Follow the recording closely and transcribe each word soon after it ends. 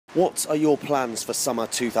What are your plans for summer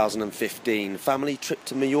 2015? Family trip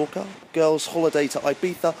to Mallorca, girls' holiday to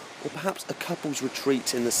Ibiza, or perhaps a couple's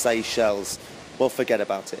retreat in the Seychelles? Well, forget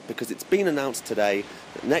about it, because it's been announced today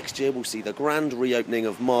that next year we'll see the grand reopening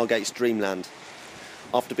of Margate's Dreamland.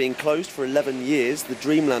 After being closed for 11 years, the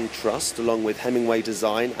Dreamland Trust, along with Hemingway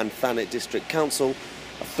Design and Thanet District Council,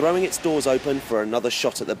 are throwing its doors open for another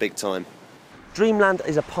shot at the big time. Dreamland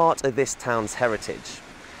is a part of this town's heritage.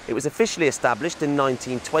 It was officially established in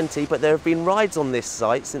 1920, but there have been rides on this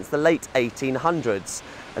site since the late 1800s.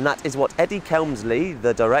 And that is what Eddie Kelmsley,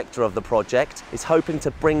 the director of the project, is hoping to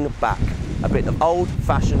bring back. A bit of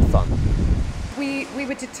old-fashioned fun. We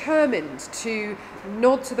were determined to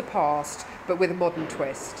nod to the past, but with a modern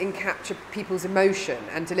twist, and capture people's emotion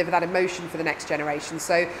and deliver that emotion for the next generation.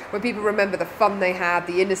 So when people remember the fun they had,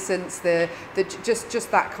 the innocence,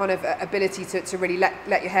 just that kind of ability to really let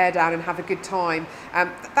your hair down and have a good time,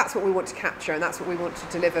 that's what we want to capture, and that's what we want to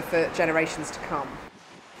deliver for generations to come.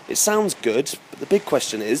 It sounds good, but the big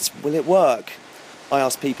question is, will it work? I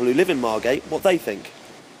asked people who live in Margate what they think.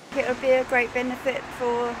 It'll be a great benefit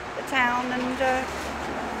for the town and,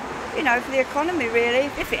 for the economy, really.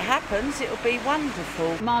 If it happens, it'll be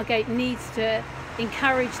wonderful. Margate needs to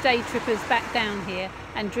encourage day trippers back down here,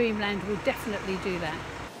 and Dreamland will definitely do that.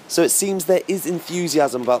 So it seems there is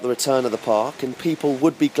enthusiasm about the return of the park, and people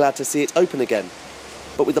would be glad to see it open again.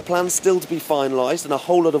 But with the plans still to be finalised and a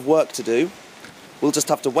whole lot of work to do, we'll just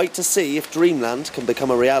have to wait to see if Dreamland can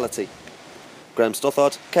become a reality. Graham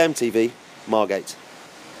Stothard, KMTV, Margate.